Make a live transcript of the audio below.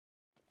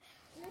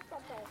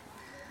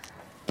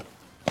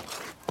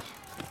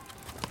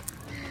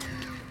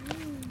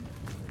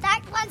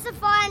bremser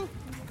foran.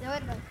 Jeg ved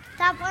det godt.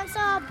 Der er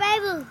bremser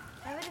bagved.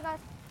 Jeg ved det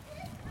godt.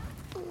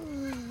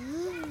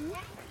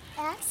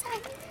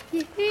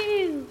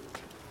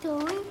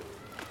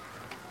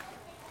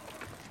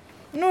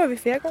 Nu er vi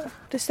Feriegård,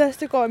 det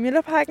største gård i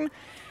Mjølnerparken,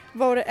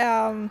 hvor der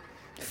er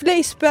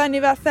flest børn i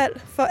hvert fald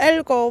for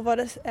alle gårde, hvor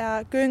der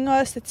er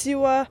gynger,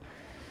 stativer,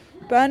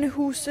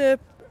 børnehuse,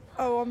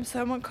 og om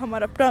sommeren kommer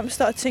der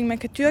blomster og ting, man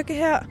kan dyrke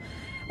her.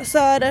 Og så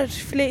er der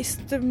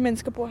flest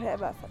mennesker bor her i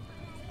hvert fald.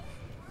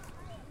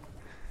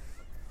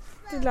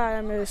 Det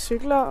leger med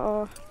cykler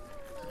og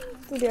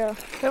det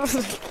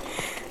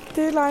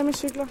leger med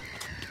cykler.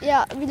 Ja,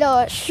 vi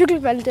laver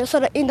cykelbande, og så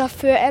er der en, der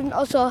fører an,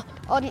 og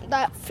der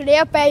er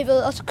flere bagved,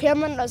 og så kører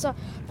man, og så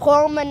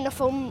prøver man at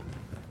få dem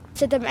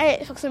til dem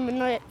af. For eksempel,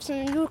 når jeg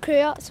nu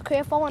kører, så kører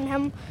jeg foran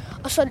ham,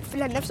 og så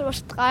følger han efter, og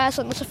så drejer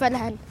sådan, og så falder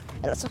han.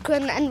 Eller så kører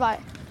han en anden vej.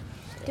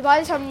 Det var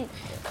ligesom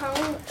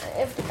kongen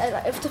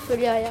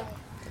efterfølger, ja.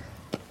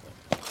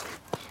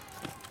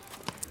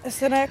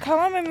 Altså, når jeg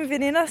kommer med mine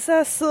veninder,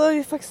 så sidder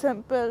vi for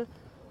eksempel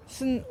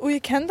sådan ude i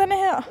kanterne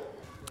her.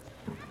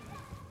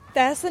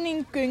 Der er sådan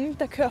en gynge,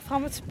 der kører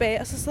frem og tilbage,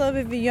 og så sidder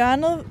vi ved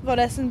hjørnet, hvor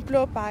der er sådan en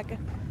blå bakke.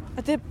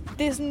 Og det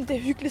er sådan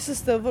det hyggeligste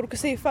sted, hvor du kan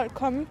se folk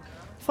komme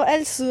fra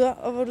alle sider,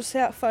 og hvor du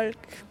ser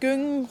folk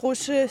gynge,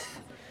 rushe,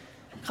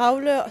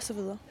 kravle og så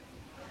videre.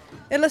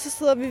 Ellers så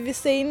sidder vi ved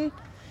scenen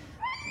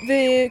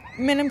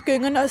mellem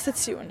gyngerne og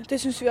stativerne. Det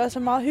synes vi også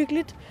er meget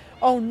hyggeligt.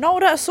 Og når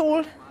der er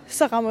sol,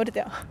 så rammer det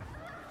der.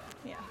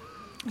 Ja.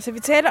 Altså vi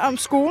taler om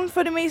skolen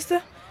for det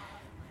meste,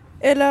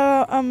 eller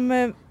om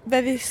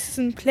hvad vi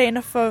sådan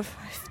planer for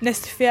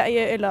næste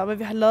ferie, eller hvad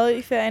vi har lavet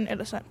i ferien,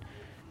 eller sådan.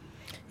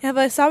 Jeg har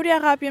været i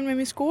Saudi-Arabien med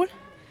min skole.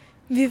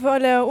 Vi var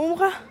at lave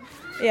umrah.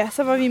 Ja,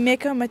 så var vi i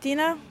Mekka og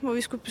Medina, hvor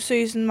vi skulle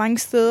besøge sådan mange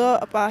steder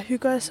og bare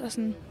hygge os og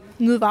sådan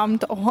nyde varmen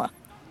derovre.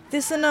 Det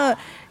er sådan noget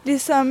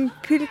ligesom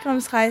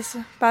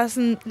pilgrimsrejse, bare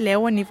sådan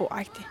lavere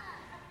niveau-agtigt.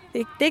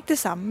 Det er ikke det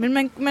samme,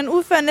 men man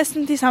udfører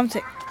næsten de samme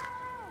ting.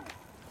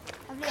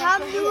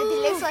 Kom nu!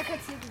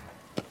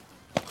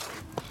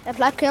 Jeg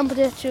plejer at køre på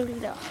det her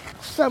cykel der.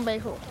 Sådan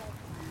bagpå.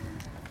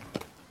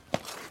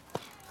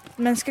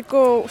 Man skal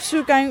gå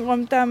 7 gange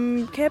rundt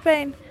om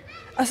Kabaen,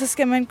 og så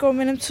skal man gå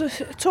mellem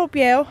to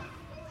bjerge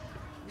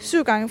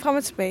 7 gange frem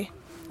og tilbage.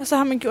 Og så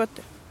har man gjort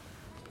det.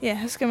 Ja,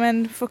 så skal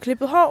man få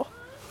klippet hår,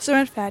 så er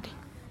man færdig.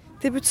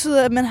 Det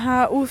betyder, at man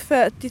har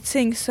udført de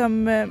ting,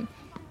 som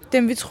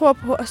dem vi tror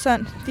på, og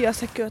sådan, de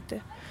også har gjort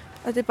det.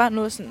 Og det er bare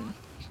noget sådan,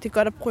 det er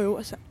godt at prøve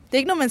og sådan. Det er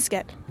ikke noget, man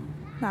skal.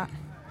 Nej.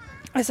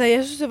 Altså,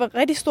 jeg synes, det var en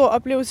rigtig stor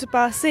oplevelse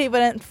bare at se,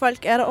 hvordan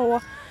folk er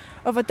derovre,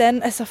 og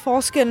hvordan altså,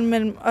 forskellen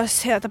mellem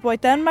os her, der bor i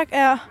Danmark,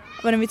 er, og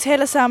hvordan vi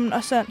taler sammen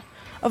og sådan,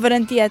 og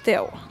hvordan de er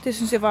derovre. Det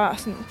synes jeg var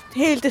sådan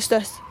helt det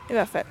største, i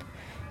hvert fald.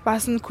 Bare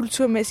sådan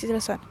kulturmæssigt eller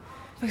sådan.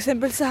 For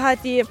eksempel så har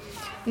de,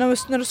 når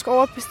du skal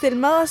over bestille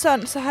mad og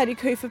sådan, så har de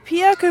kø for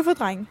piger og kø for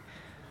drenge.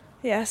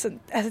 Ja, så,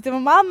 altså det var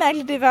meget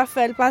mærkeligt i hvert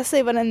fald, bare at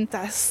se, hvordan der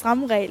er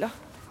stramme regler.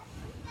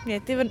 Ja,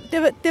 det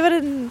var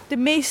det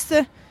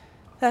meste,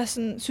 der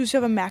sådan, synes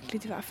jeg var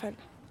mærkeligt i hvert fald.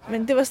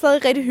 Men det var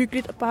stadig rigtig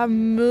hyggeligt at bare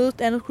møde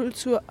et andet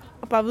kultur,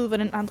 og bare vide,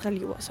 hvordan andre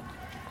lever så.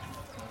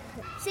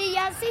 Se,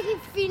 jeg har set en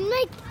film,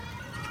 ikke?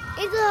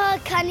 En, der hedder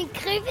Connie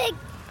Krivik.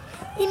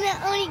 Hende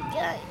er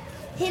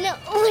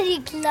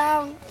ordentlig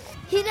clown.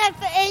 Hende er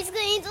forelsket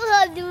en, der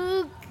hedder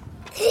Luke.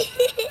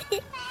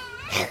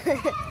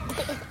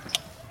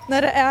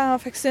 Når der er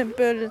for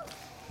eksempel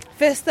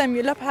fester i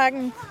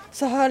Mjølnerparken,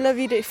 så holder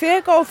vi det i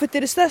Feriegård, for det er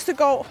det største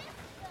gård.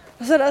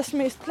 Og så er der også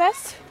mest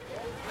plads.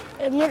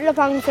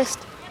 Mjølnerparken fest,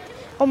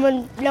 hvor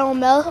man laver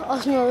mad og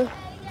sådan noget.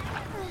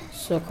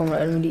 Så kommer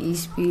der alle mulige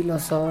isbiler,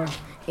 og så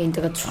en,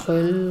 der kan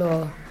trylle,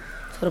 og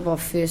så er der bare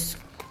fisk.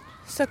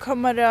 Så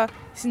kommer der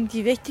sådan,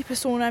 de vigtige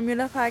personer i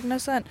Mjølnerparken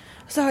og sådan.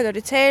 Og så holder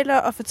de taler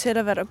og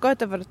fortæller, hvad der er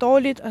godt og hvad der er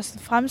dårligt, og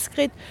sådan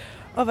fremskridt,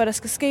 og hvad der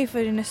skal ske for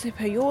de næste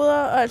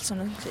perioder og alt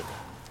sådan noget.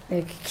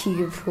 Jeg kan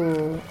kigge på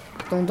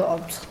nogen, der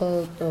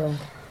optræder, og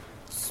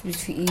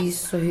spise for is,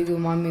 så hygger vi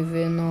meget med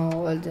venner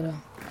og alt det der.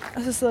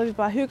 Og så sidder vi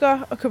bare og hygger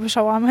og køber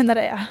shawarma, når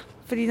der er.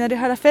 Fordi når det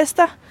holder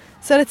fester,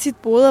 så er der tit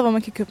boder, hvor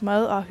man kan købe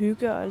mad og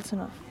hygge og alt sådan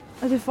noget.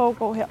 Og det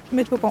foregår her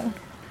midt på gården.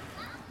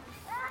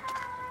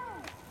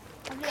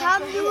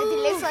 Kom nu!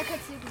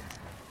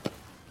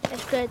 Jeg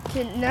skal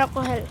til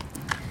Nørrehal.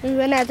 Min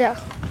ven er der,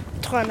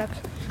 tror jeg nok.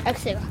 Jeg er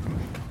ikke sikker.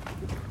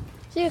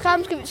 Så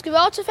kom, skal vi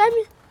over til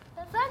Ferie?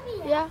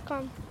 Ja,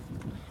 kom.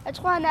 Jeg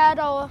tror, han er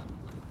derovre.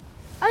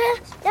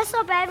 Okay, jeg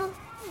står bagved.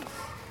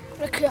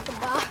 Jeg kører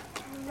bare.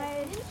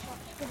 Nej.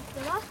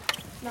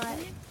 Nej.